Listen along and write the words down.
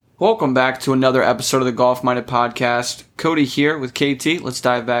Welcome back to another episode of the Golf Minded Podcast. Cody here with KT. Let's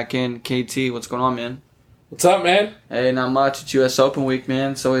dive back in. KT, what's going on, man? What's up, man? Hey, not much. It's U.S. Open week,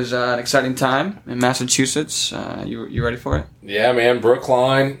 man. It's always an exciting time in Massachusetts. You ready for it? Yeah, man.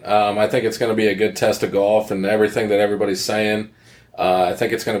 Brookline. I think it's going to be a good test of golf and everything that everybody's saying. I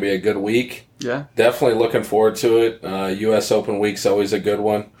think it's going to be a good week. Yeah. Definitely looking forward to it. U.S. Open week's always a good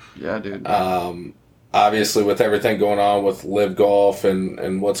one. Yeah, dude. Obviously, with everything going on with LIV Golf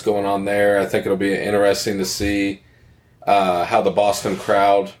and what's going on there, I think it'll be interesting to see how the Boston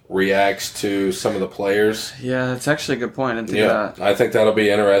crowd reacts to some of the players. Yeah, that's actually a good point. I think that'll be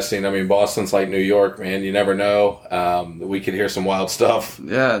interesting. I mean, Boston's like New York, man. You never know. We could hear some wild stuff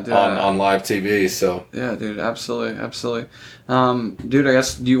on live TV. So yeah, dude, absolutely. Dude, I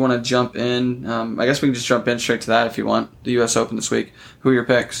guess, do you want to jump in? I guess we can just jump in straight to that if you want. The U.S. Open this week. Who are your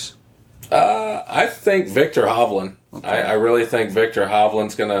picks? I think Viktor Hovland. Okay. I really think Viktor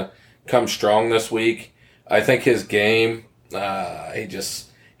Hovland's going to come strong this week. I think his game, he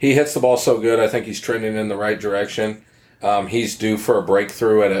hits the ball so good. I think he's trending in the right direction. He's due for a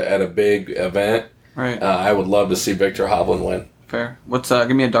breakthrough at a big event. Right. I would love to see Viktor Hovland win. Fair.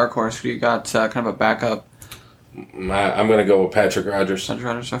 Give me a dark horse. Who you got kind of a backup? I'm going to go with Patrick Rogers. Patrick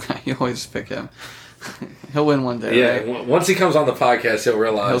Rogers, okay. You always pick him. He'll win one day. Yeah, right? Once he comes on the podcast, he'll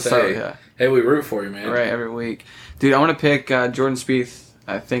realize, hey, we root for you, man. Right, every week. Dude, I want to pick Jordan Spieth.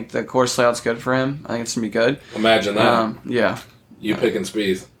 I think the course layout's good for him. I think it's going to be good. Imagine that. Yeah. You picking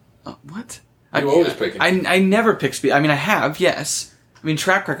Spieth. What? You always pick him. I never pick Spieth. I mean, I have, yes. I mean,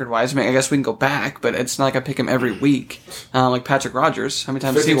 track record-wise, I guess we can go back, but it's not like I pick him every week. Like Patrick Rogers. How many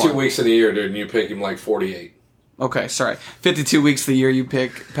times 52 weeks of the year, dude, and you pick him like 48. Okay, sorry. 52 weeks of the year, you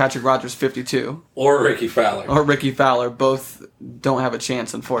pick Patrick Rogers 52. Or Ricky Fowler. Both don't have a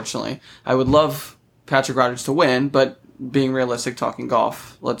chance, unfortunately. I would love Patrick Rogers to win, but being realistic, talking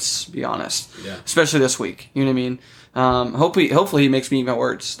golf, let's be honest. Yeah. Especially this week. You know what I mean? Hopefully he makes me eat my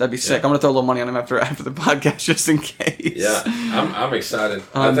words. That'd be sick. I'm going to throw a little money on him after the podcast just in case. Yeah, I'm excited.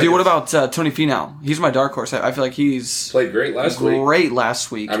 Dude, what about Tony Finau? He's my dark horse. I feel like he's played great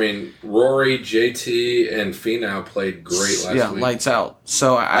last week. I mean, Rory, JT, and Finau played great last week. Yeah, lights out.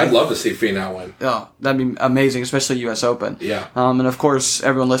 So I'd love to see Finau win. Oh, that'd be amazing, especially U.S. Open. Yeah. And of course,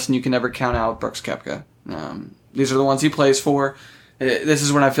 everyone listening, you can never count out Brooks Koepka. These are the ones he plays for. This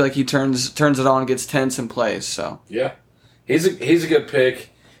is when I feel like he turns it on, gets tense, and plays. So yeah, he's a good pick.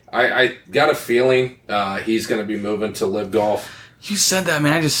 I got a feeling he's going to be moving to LIV Golf. You said that,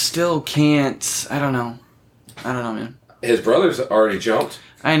 man. I just still can't. I don't know, man. His brother's already jumped.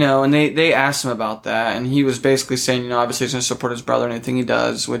 I know, and they asked him about that, and he was basically saying, obviously he's going to support his brother in anything he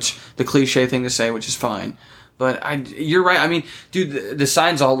does, which the cliche thing to say, which is fine. But you're right. I mean, dude, the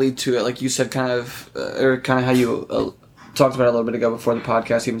signs all lead to it. Like you said, kind of how you talked about it a little bit ago before the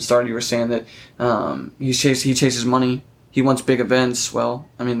podcast even started. You were saying that he chases money. He wants big events. Well,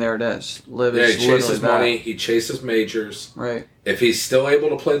 I mean, there it is. LIV is he chases money. He chases majors. Right. If he's still able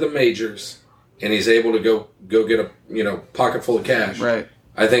to play the majors and he's able to go get a pocket full of cash, right?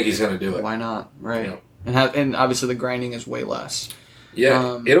 I think he's going to do it. Why not? Right. And obviously the grinding is way less.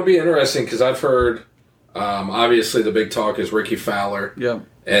 Yeah, it'll be interesting because I've heard. Obviously, the big talk is Ricky Fowler. Yeah.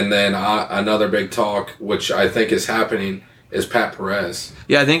 And then another big talk, which I think is happening, is Pat Perez.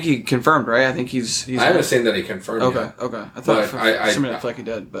 Yeah, I think he confirmed, right? I think he's I haven't seen that he confirmed yet. Okay. I thought I feel like he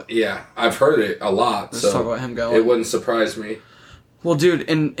did. But yeah, I've heard it a lot. Let's talk about him going. It wouldn't surprise me. Well, dude,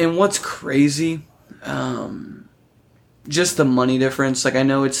 and what's crazy, just the money difference. Like, I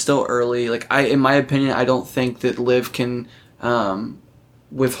know it's still early. Like, in my opinion, I don't think that LIV can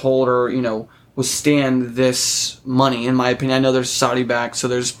withhold or, withstand this money, in my opinion. I know there's Saudi back, so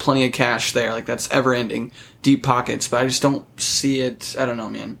there's plenty of cash there. Like, that's ever-ending, deep pockets. But I just don't see it. I don't know,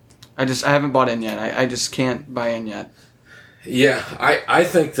 man. I haven't bought in yet. I just can't buy in yet. Yeah, I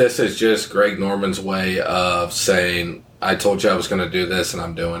think this is just Greg Norman's way of saying, I told you I was going to do this, and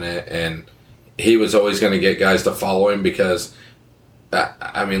I'm doing it. And he was always going to get guys to follow him because,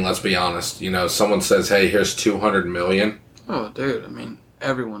 I mean, let's be honest. Someone says, hey, here's $200 million. Oh, dude, I mean,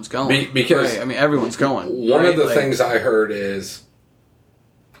 everyone's going. Because right? I mean, everyone's going. One of the things I heard is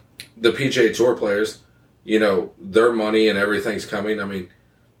the PGA Tour players, their money and everything's coming. I mean,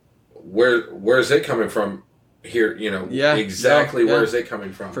 where's it coming from here? Exactly where is it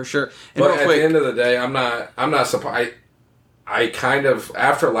coming from? For sure. And but at the end of the day, I'm not surprised. I kind of,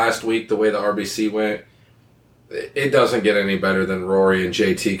 after last week, the way the RBC went, it doesn't get any better than Rory and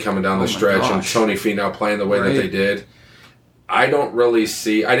JT coming down the stretch and Tony Finau playing the way that they did. I don't really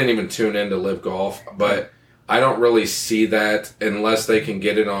see. I didn't even tune in to LIV Golf, but I don't really see that unless they can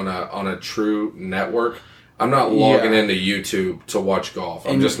get it on a true network. logging into YouTube to watch golf.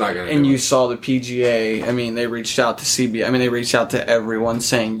 I'm just not going to do it. And you saw the PGA, I mean, they reached out to CBS. I mean, they reached out to everyone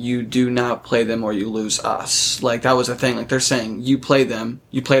saying, you do not play them or you lose us. Like, that was the thing. Like, they're saying, you play them.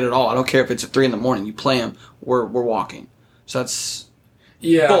 You played it all. I don't care if it's at 3 a.m. You play them. We're walking. So that's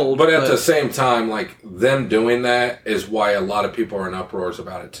bold. But at the same time, like, them doing that is why a lot of people are in uproars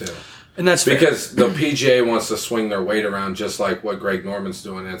about it, too. And that's because the PGA wants to swing their weight around just like what Greg Norman's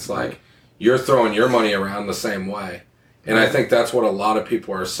doing. It's like, you're throwing your money around the same way. And I think that's what a lot of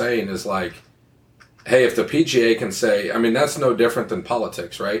people are saying is like, hey, if the PGA can say, I mean, that's no different than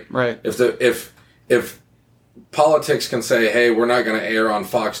politics, right? Right. If politics can say, hey, we're not going to air on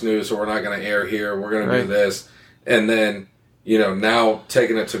Fox News or we're not going to air here, we're going to do this. And then, now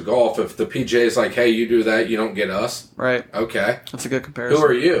taking it to golf, if the PGA is like, hey, you do that, you don't get us. Right. Okay. That's a good comparison. Who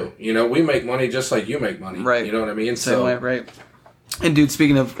are you? We make money just like you make money. Right. You know what I mean? Same way, right. And dude,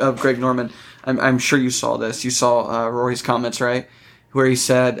 speaking of Greg Norman, I'm sure you saw this. You saw Rory's comments, right? Where he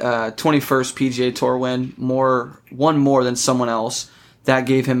said 21st PGA Tour win, one more than someone else. That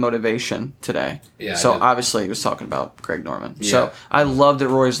gave him motivation today. Yeah. So obviously he was talking about Greg Norman. Yeah. So I love that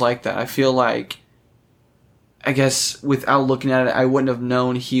Rory's like that. I feel like, I guess without looking at it, I wouldn't have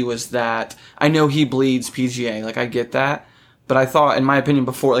known he was that. I know he bleeds PGA. Like, I get that. But I thought, in my opinion,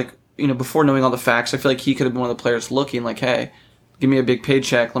 before knowing all the facts, I feel like he could have been one of the players looking like, hey, give me a big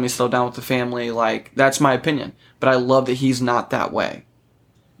paycheck, let me settle down with the family. Like, that's my opinion. But I love that he's not that way.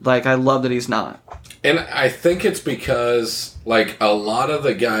 Like, I love that he's not. And I think it's because, like, a lot of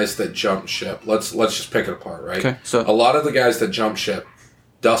the guys that jump ship, let's just pick it apart, right? Okay, so a lot of the guys that jump ship,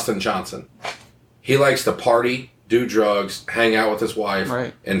 Dustin Johnson, he likes to party, do drugs, hang out with his wife,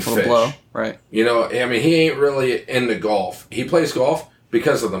 and fish. Blow. Right. I mean, he ain't really into golf. He plays golf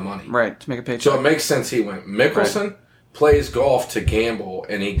because of the money. Right, to make a paycheck. So it makes sense he went. Mickelson plays golf to gamble,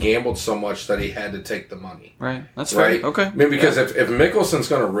 and he gambled so much that he had to take the money. Right. That's right. Okay. I mean, because if Mickelson's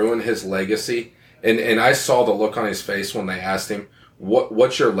going to ruin his legacy, and I saw the look on his face when they asked him,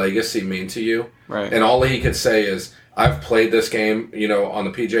 what's your legacy mean to you? Right. And all he could say is, I've played this game, on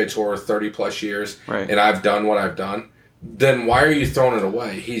the PGA Tour 30-plus years, and I've done what I've done. Then why are you throwing it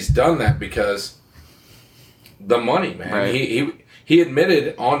away? He's done that because the money, man. Right. He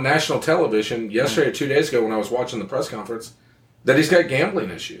admitted on national television yesterday or 2 days ago when I was watching the press conference that he's got gambling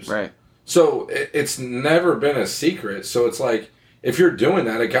issues. Right. So it's never been a secret. So it's like, if you're doing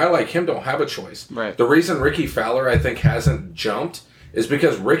that, a guy like him don't have a choice. Right. The reason Ricky Fowler, I think, hasn't jumped is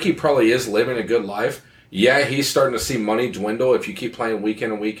because Ricky probably is living a good life. Yeah, he's starting to see money dwindle if you keep playing week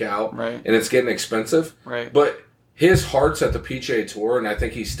in and week out. Right. And it's getting expensive. Right. But his heart's at the PGA Tour, and I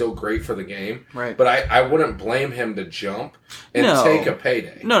think he's still great for the game. Right. But I wouldn't blame him to jump and take a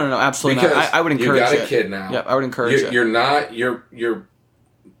payday. No, absolutely because not. I would encourage it. You got a kid now. Yeah, I would encourage it. You're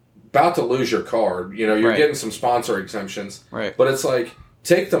about to lose your card. You're getting some sponsor exemptions. Right. But it's like,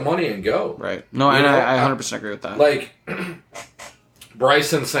 take the money and go. Right. No, and I 100% agree with that. Like,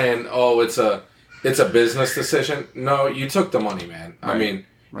 Bryson saying, oh, it's a business decision. No, you took the money, man. Right. I mean,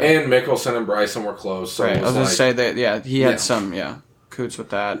 and Mickelson and Bryson were close. So I was going to say that, he had some, coots with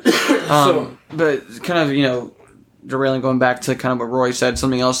that. But kind of, derailing, going back to kind of what Roy said,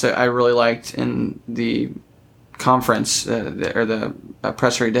 something else that I really liked in the conference or the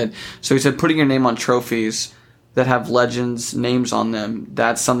presser he did. So he said, putting your name on trophies that have legends' names on them,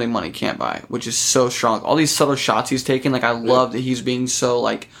 that's something money can't buy, which is so strong. All these subtle shots he's taking, like, I love that he's being so,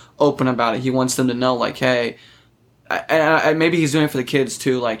 like, open about it. He wants them to know, like, hey, maybe he's doing it for the kids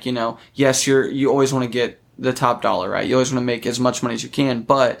too. Like, yes, you always want to get the top dollar, right? You always want to make as much money as you can,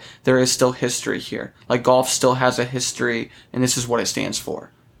 but there is still history here. Like, golf still has a history, and this is what it stands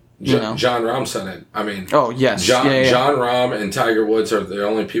for. John Rahm said it. I mean, oh yes, John Rahm and Tiger Woods are the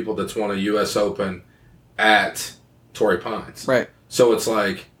only people that's won a U.S. Open at Torrey Pines. Right. So it's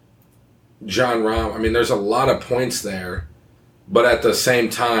like John Rahm. I mean, there's a lot of points there, but at the same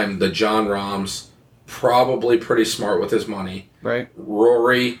time, the John Rahm's probably pretty smart with his money. Right.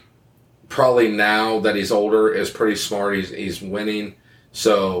 Rory, probably now that he's older, is pretty smart. He's winning.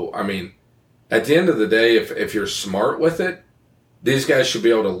 So, I mean, at the end of the day, if you're smart with it, these guys should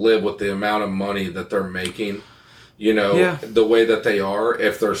be able to live with the amount of money that they're making, the way that they are,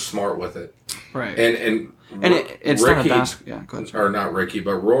 if they're smart with it. Right. And it's Ricky, not a basket. Yeah, go ahead. Or not Ricky,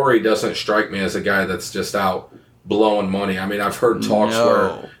 but Rory doesn't strike me as a guy that's just out blowing money. I mean, I've heard talks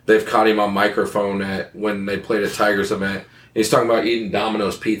where they've caught him on microphone when they played a Tigers event. He's talking about eating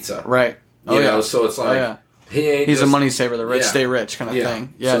Domino's pizza. Right. You know, so it's like, he's a money saver, the rich stay rich kind of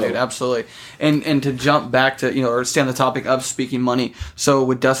thing. Yeah, dude, absolutely. And to jump back to, or stay on the topic of speaking money. So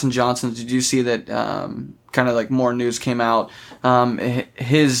with Dustin Johnson, did you see that kind of like more news came out?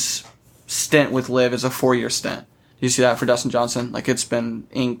 His stint with LIV is a 4-year stint. You see that for Dustin Johnson? Like, it's been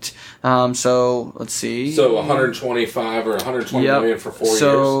inked. So, let's see. So, 125 or 120 million for 4 years?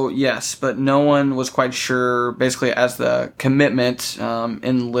 So, yes, but no one was quite dure, basically, as the commitment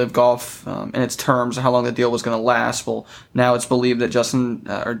in LIV Golf in its terms, how long the deal was going to last. Well, now it's believed that Dustin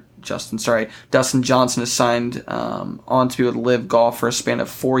Johnson is signed on to be with LIV Golf for a span of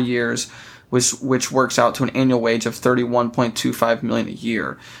 4 years, which works out to an annual wage of $31.25 million a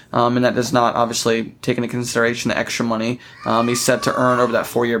year. And that does not obviously take into consideration the extra money he's set to earn over that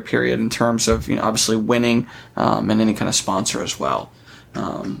 4-year period in terms of, obviously winning and any kind of sponsor as well.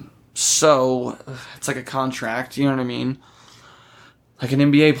 So it's like a contract, you know what I mean? Like an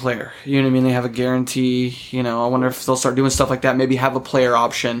NBA player, you know what I mean? They have a guarantee, I wonder if they'll start doing stuff like that. Maybe have a player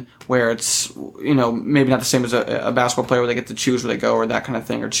option where it's, maybe not the same as a basketball player where they get to choose where they go or that kind of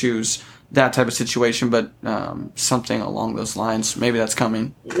thing, or choose that type of situation, but something along those lines. Maybe that's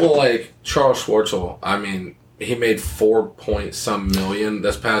coming. Well, like Charles Schwartzel, I mean, he made 4-point-some million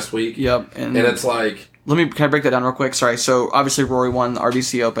this past week. Yep. And it's like... Can I break that down real quick? Sorry. So obviously Rory won the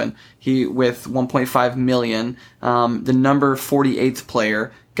RBC Open. He with $1.5 million. The number 48th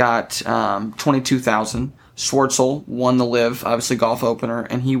player got $22,000. Schwartzel won the LIV, obviously golf opener,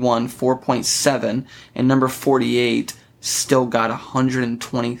 and he won 4.7. And number 48 still got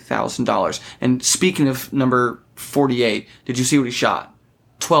 $120,000. And speaking of number 48, did you see what he shot?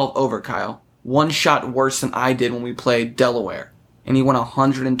 12 over, Kyle. One shot worse than I did when we played Delaware, and he won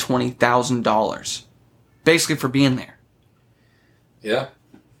 $120,000. Basically for being there. Yeah.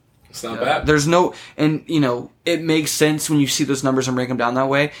 It's not bad. There's no, and it makes sense when you see those numbers and break them down that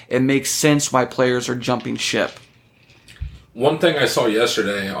way. It makes sense why players are jumping ship. One thing I saw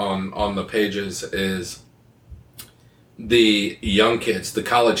yesterday on the pages is the young kids, the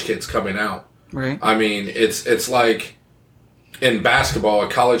college kids coming out. Right. I mean, it's like in basketball, a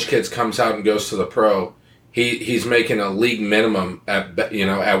college kid comes out and goes to the pro. He's making a league minimum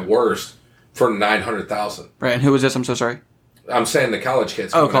at worst for $900,000. Right, and who was this? I'm so sorry. I'm saying the college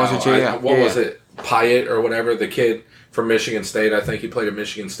kids. Oh, college kids, yeah. What was it? Pyatt or whatever, the kid from Michigan State. I think he played at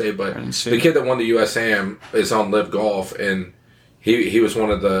Michigan State, but the kid that won the USAM is on LIV Golf, and he was one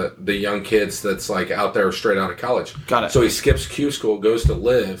of the young kids that's like out there straight out of college. Got it. So he skips Q school, goes to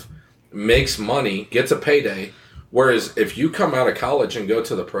LIV, makes money, gets a payday. Whereas if you come out of college and go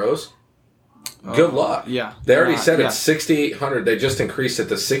to the pros, good luck. Yeah. They already said it's $6,800. They just increased it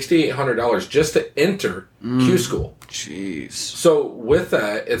to $6,800 just to enter Q school. Jeez. So with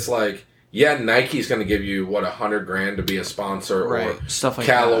that, it's like, yeah, Nike's going to give you $100,000 to be a sponsor, or stuff like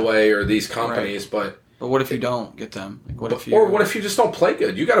Callaway or these companies, but what if you don't get them? Like, what if you just don't play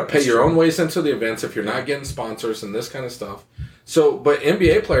good? You got to pay your own ways into the events if you're not getting sponsors and this kind of stuff. So, but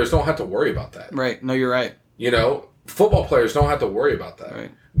NBA players don't have to worry about that. Right. No, you're right. Football players don't have to worry about that.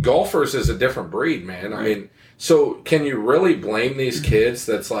 Right. Golfers is a different breed, man. Right. I mean, so can you really blame these kids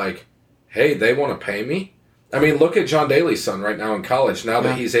that's like, hey, they want to pay me? I mean, look at John Daly's son right now in college. Now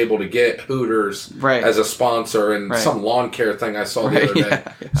that he's able to get Hooters as a sponsor and some lawn care thing I saw the other day.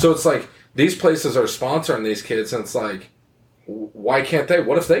 Yeah. So it's like these places are sponsoring these kids, and it's like, why can't they?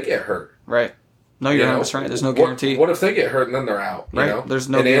 What if they get hurt? Right. No, you're right. There's no guarantee. What if they get hurt and then they're out? Right. There's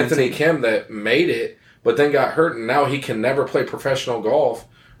no guarantee. And Anthony Kim that made it, but then got hurt, and now he can never play professional golf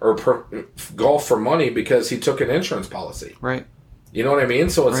or golf for money because he took an insurance policy. Right. You know what I mean?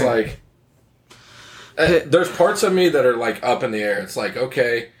 So it's like, there's parts of me that are like up in the air. It's like,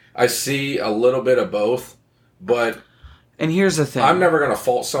 okay, I see a little bit of both, but and here's the thing: I'm never going to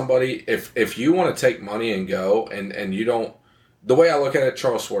fault somebody if you want to take money and go, and you don't. The way I look at it,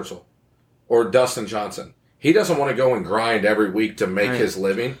 Charles Schwartzel or Dustin Johnson, he doesn't want to go and grind every week to make his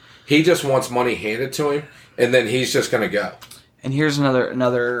living. He just wants money handed to him, and then he's just going to go. And here's another,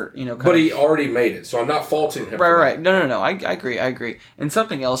 but he already made it, so I'm not faulting him. Right. No. I agree. And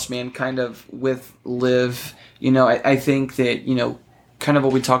something else, man, kind of with LIV, I think that, kind of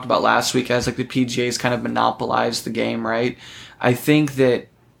what we talked about last week as like the PGA's kind of monopolized the game, right? I think that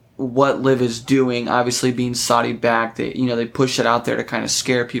what LIV is doing, obviously being Saudi backed, they push it out there to kind of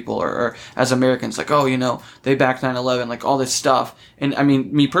scare people, or as Americans, like, oh, they backed 9/11, like all this stuff. And I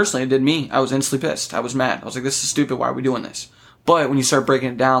mean, me personally, it did me. I was instantly pissed. I was mad. I was like, this is stupid. Why are we doing this? But when you start breaking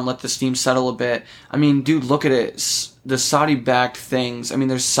it down, let the steam settle a bit. I mean, dude, look at it. The Saudi-backed things. I mean,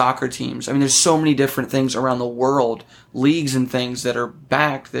 there's soccer teams. I mean, there's so many different things around the world, leagues and things that are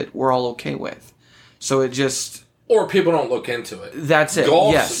backed that we're all okay with. So it just... Or people don't look into it. That's it,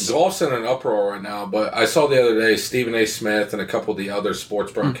 Golf's in an uproar right now, but I saw the other day Stephen A. Smith and a couple of the other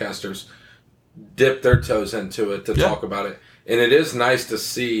sports broadcasters dip their toes into it to talk about it. And it is nice to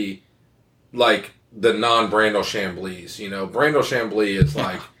see, like, the non-Brandel Chamblees. Brandel Chamblee is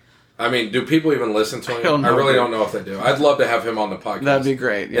like I mean, do people even listen to him? I really don't know if they do. I'd love to have him on the podcast. That'd be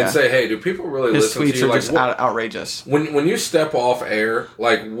great. Yeah. And say, hey, do people really listen to you? His tweets are just outrageous. When you step off air,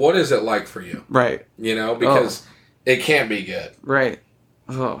 like, what is it like for you? Right. You know, because it can't be good. Right.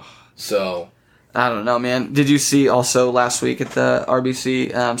 Oh. So. I don't know, man. Did you see also last week at the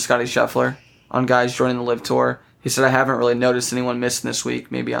RBC, Scotty Scheffler on guys joining the LIV Tour? He said, I haven't really noticed anyone missing this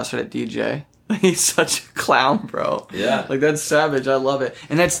week. Maybe outside at DJ. He's such a clown, bro. Yeah. Like, that's savage. I love it.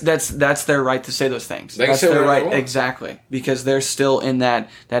 And that's their right to say those things. That's their right. Exactly. Because they're still in that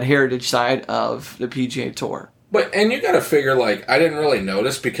heritage side of the PGA Tour. And you got to figure, like, I didn't really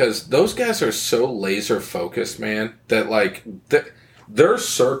notice because those guys are so laser focused, man, that, like, their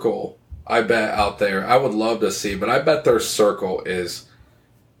circle, I bet, out there, I would love to see, but I bet their circle is,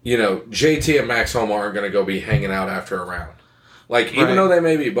 you know, JT and Max Homa aren't going to go be hanging out after a round. Like, even though they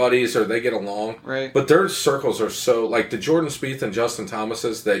may be buddies or they get along, but their circles are so, like, the Jordan Spieth and Justin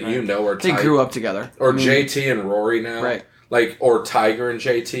Thomases that you know are tight. They grew up together. Or JT and Rory now. Like, or Tiger and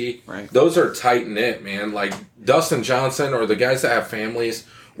JT. Those are tight-knit, man. Like, Dustin Johnson or the guys that have families,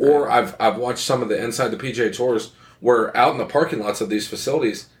 or I've watched some of the Inside the PGA Tours where out in the parking lots of these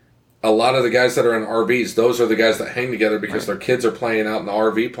facilities, a lot of the guys that are in RVs, those are the guys that hang together because their kids are playing out in the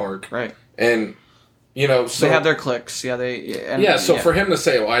RV park. And... You know, so they have their cliques. So for him to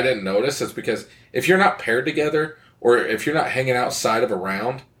say, "Well, I didn't notice," it's because if you're not paired together, or if you're not hanging outside of a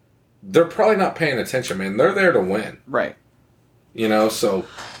round, they're probably not paying attention, man. They're there to win, right? You know, so.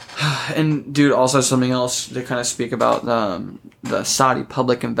 And dude, also something else to kind of speak about the Saudi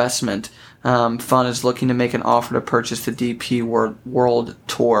public investment fund is looking to make an offer to purchase the DP World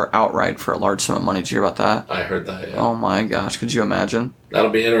Tour outright for a large sum of money. Did you hear about that? I heard that. Yeah. Oh my gosh, could you imagine? That'll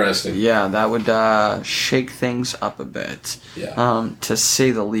be interesting. Yeah, that would shake things up a bit. Yeah. To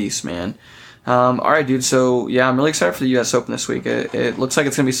say the least, man. All right, dude. So yeah, I'm really excited for the U.S. Open this week. It looks like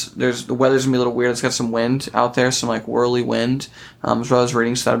it's gonna be. The weather's gonna be a little weird. It's got some wind out there, some like whirly wind, as well as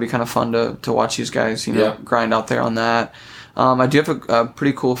reading. So that'll be kind of fun to watch these guys, grind out there on that. I do have a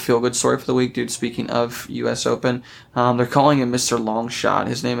pretty cool feel-good story for the week, dude. Speaking of U.S. Open, they're calling him Mr. Longshot.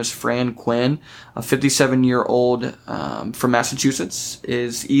 His name is Fran Quinn, a 57-year-old from Massachusetts.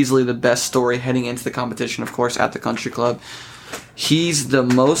 Is easily the best story heading into the competition, of course, at the Country Club. He's the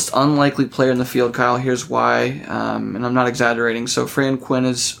most unlikely player in the field, Kyle. Here's why, and I'm not exaggerating. So Fran Quinn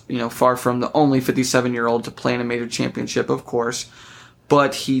is, far from the only 57-year-old to play in a major championship, of course.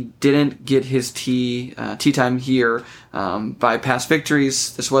 But he didn't get his tee time here by past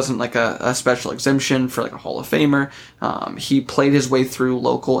victories. This wasn't like a special exemption for like a Hall of Famer. He played his way through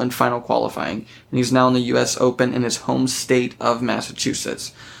local and final qualifying, and he's now in the U.S. Open in his home state of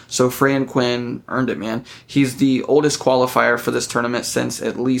Massachusetts. So Fran Quinn earned it, man. He's the oldest qualifier for this tournament since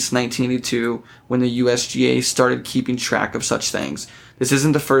at least 1982, when the USGA started keeping track of such things. This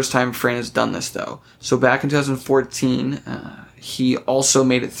isn't the first time Fran has done this, though. So back in 2014, he also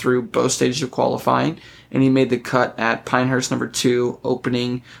made it through both stages of qualifying, and he made the cut at Pinehurst number 2,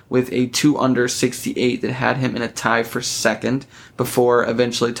 opening with a 2-under 68 that had him in a tie for second, before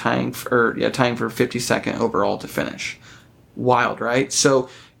eventually tying for 52nd overall to finish. Wild, right? So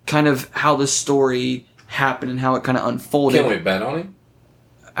kind of how the story happened and how it kind of unfolded. Can we bet on him?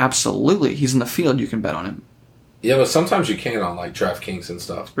 Absolutely. He's in the field. You can bet on him. Yeah, but sometimes you can on like DraftKings and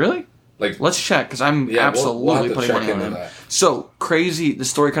stuff. Really? Like, let's check, because I'm absolutely putting money on him. That. So, crazy, the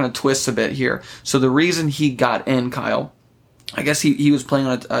story kind of twists a bit here. So the reason he got in, Kyle, I guess he was playing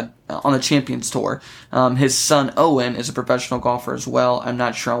on the Champions Tour. His son, Owen, is a professional golfer as well. I'm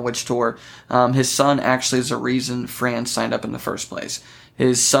not sure on which tour. His son actually is the reason Fran signed up in the first place.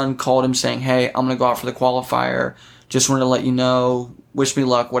 His son called him saying, hey, I'm going to go out for the qualifier. Just wanted to let you know, wish me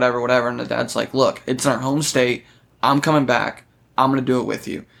luck, whatever. And the dad's like, look, it's in our home state. I'm coming back. I'm going to do it with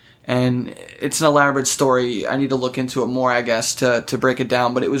you. And it's an elaborate story. I need to look into it more, I guess, to break it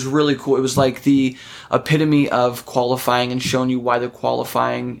down. But it was really cool. It was like the epitome of qualifying and showing you why the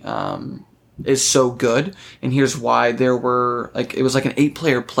qualifying is so good. And here's why. It was like an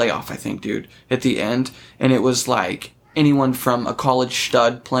 8-player playoff, I think, dude, at the end. And it was like anyone from a college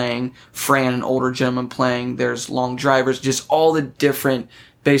stud playing, Fran, an older gentleman playing, there's long drivers, just all the different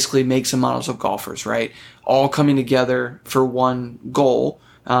basically makes and models of golfers, right? All coming together for one goal.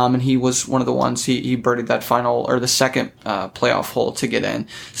 And he was one of the ones, he birdied that final, or the second playoff hole to get in.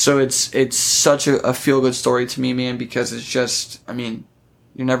 So it's such a feel-good story to me, man, because it's just, you're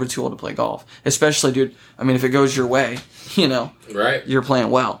never too old to play golf. Especially, dude, if it goes your way, right, you're playing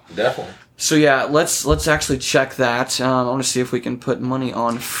well. Definitely. So yeah, let's actually check that. I want to see if we can put money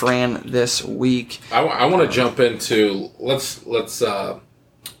on Fran this week. I want to jump into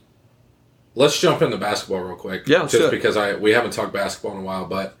let's jump into basketball real quick. Yeah, just because we haven't talked basketball in a while,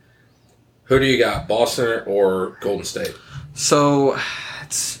 but Who do you got, Boston or Golden State? So,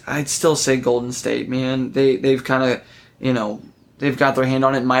 I'd still say Golden State, man. They've kind of, they've got their hand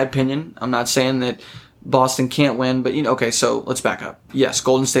on it, in my opinion. I'm not saying that Boston can't win, but, okay, so let's back up. Yes,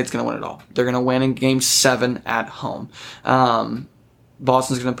 Golden State's going to win it all. They're going to win in Game 7 at home.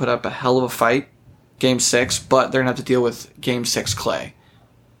 Boston's going to put up a hell of a fight, Game 6, but they're going to have to deal with Game 6 Clay.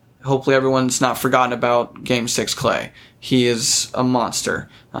 Hopefully everyone's not forgotten about Game 6 Clay. He is a monster.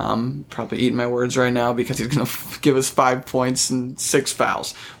 Probably eating my words right now because he's going to give us 5 points and 6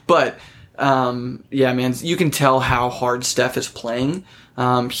 fouls. But, yeah, man, you can tell how hard Steph is playing.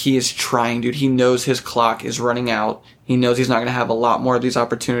 He is trying, dude. He knows his clock is running out. He knows he's not going to have a lot more of these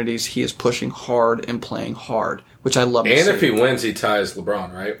opportunities. He is pushing hard and playing hard, which I love to see. And if he wins, he ties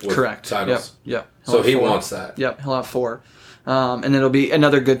LeBron, right? With correct. Titles. Yep. So he wants that. Yep, he'll have 4. And it'll be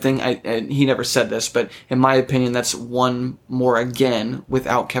another good thing. And he never said this, but in my opinion, that's one more again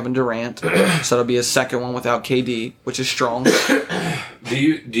without Kevin Durant. So it'll be a second one without KD, which is strong. Do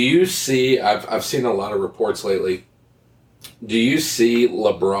you see? I've seen a lot of reports lately. Do you see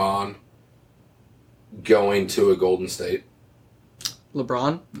LeBron going to a Golden State?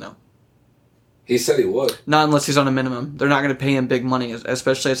 LeBron? No. He said he would. Not unless he's on a minimum. They're not going to pay him big money,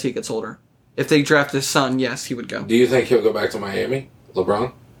 especially as he gets older. If they draft his son, yes, he would go. Do you think he'll go back to Miami,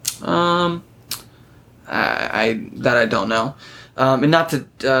 LeBron? I don't know. And not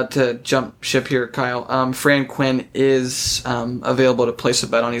to jump ship here, Kyle. Fran Quinn is available to place a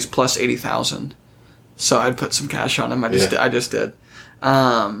bet on. He's plus 80,000. So I'd put some cash on him. I just did. I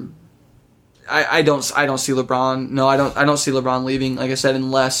don't see LeBron. No, I don't see LeBron leaving. Like I said,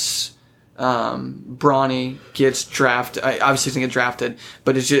 unless Bronny gets drafted. Obviously, he's gonna get drafted,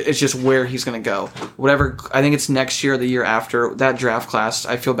 but it's just where he's gonna go. Whatever. I think it's next year or the year after that draft class.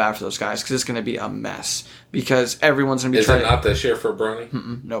 I feel bad for those guys because it's gonna be a mess because everyone's gonna be. Is it not this year for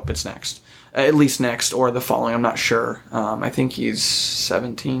Bronny? Nope, it's next. At least next or the following. I'm not sure. I think he's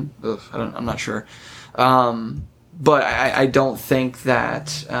 17. I'm not sure. But I don't think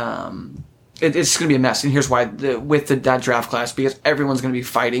that it's going to be a mess. And here's why: with that draft class, because everyone's going to be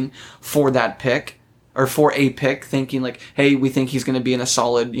fighting for that pick or for a pick, thinking like, "Hey, we think he's going to be in a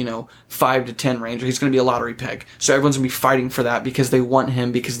solid, 5 to 10 range, or he's going to be a lottery pick." So everyone's going to be fighting for that because they want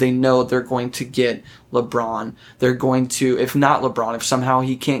him because they know they're going to get LeBron. They're going to, if not LeBron, if somehow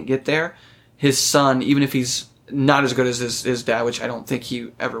he can't get there, his son, even if he's not as good as his dad, which I don't think he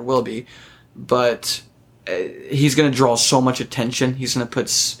ever will be. But he's going to draw so much attention. He's going to put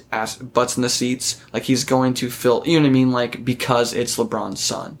butts in the seats. Like, he's going to fill, you know what I mean? Like, because it's LeBron's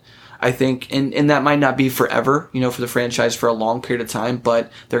son. I think, and that might not be forever, for the franchise for a long period of time, but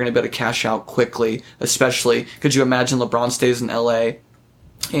they're going to be able to cash out quickly, especially, could you imagine LeBron stays in LA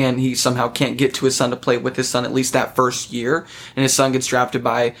and he somehow can't get to his son to play with his son at least that first year, and his son gets drafted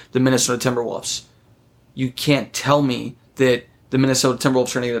by the Minnesota Timberwolves. You can't tell me that the Minnesota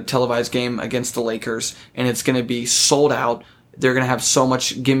Timberwolves are going to get a televised game against the Lakers, and it's going to be sold out. They're going to have so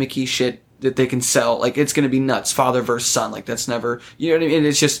much gimmicky shit that they can sell. Like, it's going to be nuts. Father versus son. Like, that's never... You know what I mean?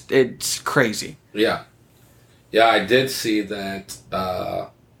 It's crazy. Yeah. Yeah, I did see that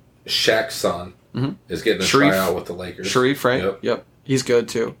Shaq's son is getting a tryout with the Lakers. Sharif, right? Yep. He's good,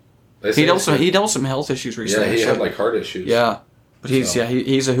 too. He dealt with some health issues recently. Yeah, he had, heart issues. Yeah. But he's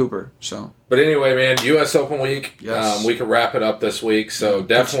a hooper. So, but anyway, man, U.S. Open week. Yes. We can wrap it up this week. So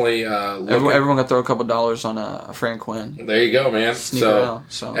definitely, everyone can throw a couple dollars on a Fran Quinn. There you go, man. So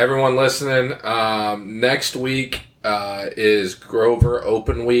everyone listening, next week is Grover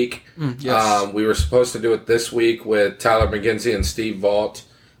Open week. Yes. We were supposed to do it this week with Tyler McGinty and Steve Vault.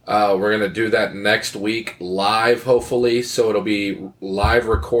 We're gonna do that next week live, hopefully. So it'll be live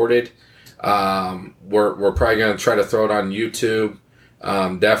recorded. We're probably going to try to throw it on YouTube.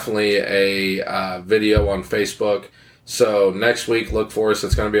 Definitely a video on Facebook. So next week, look for us.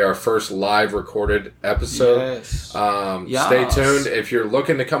 It's going to be our first live recorded episode. Yes. Stay tuned. If you're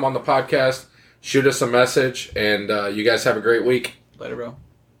looking to come on the podcast, shoot us a message, and you guys have a great week. Later, bro.